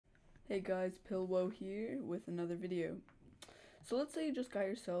Hey guys, Pilwow here with another video. So let's say you just got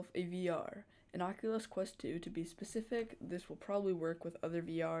yourself a VR, an Oculus Quest 2 to be specific. This will probably work with other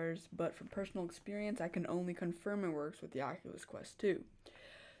VRs, but from personal experience I can only confirm it works with the Oculus Quest 2.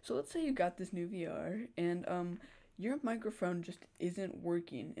 So let's say you got this new VR and your microphone just isn't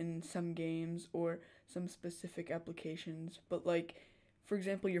working in some games or some specific applications, but like for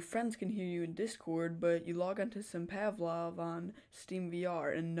example, your friends can hear you in Discord, but you log onto some Pavlov on Steam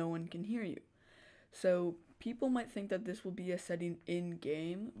VR and no one can hear you. So people might think that this will be a setting in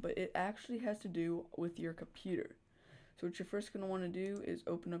game, but it actually has to do with your computer. So what you're first going to want to do is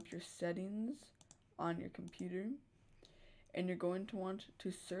open up your settings on your computer, and you're going to want to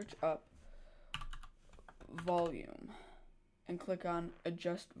search up volume and click on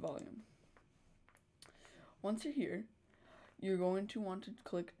adjust volume. Once you're here, you're going to want to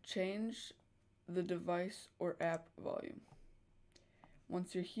click change the device or app volume.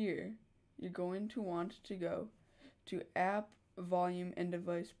 Once you're here, you're going to want to go to app volume and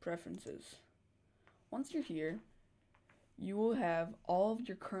device preferences. Once you're here, you will have all of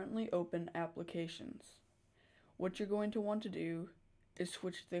your currently open applications. What you're going to want to do is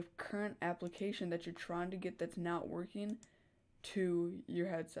switch the current application that you're trying to get that's not working to your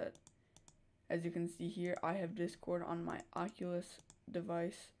headset. As you can see here, I have Discord on my Oculus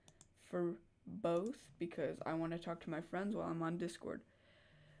device for both because I want to talk to my friends while I'm on Discord.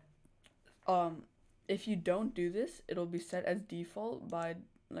 If you don't do this, it'll be set as default by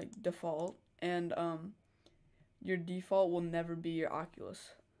default, and your default will never be your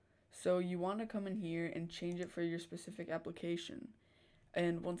Oculus. So you want to come in here and change it for your specific application.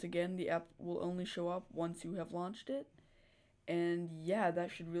 And once again, the app will only show up once you have launched it. And yeah,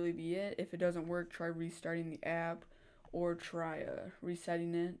 that should really be it. If it doesn't work, try restarting the app or try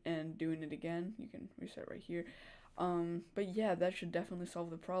resetting it and doing it again. You can reset right here. But yeah, that should definitely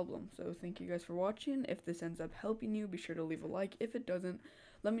solve the problem. So thank you guys for watching. If this ends up helping you, be sure to leave a like. If it doesn't,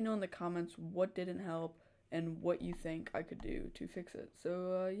 let me know in the comments what didn't help and what you think I could do to fix it.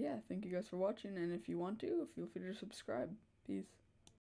 So yeah, thank you guys for watching, and if you want to, feel free to subscribe. Peace.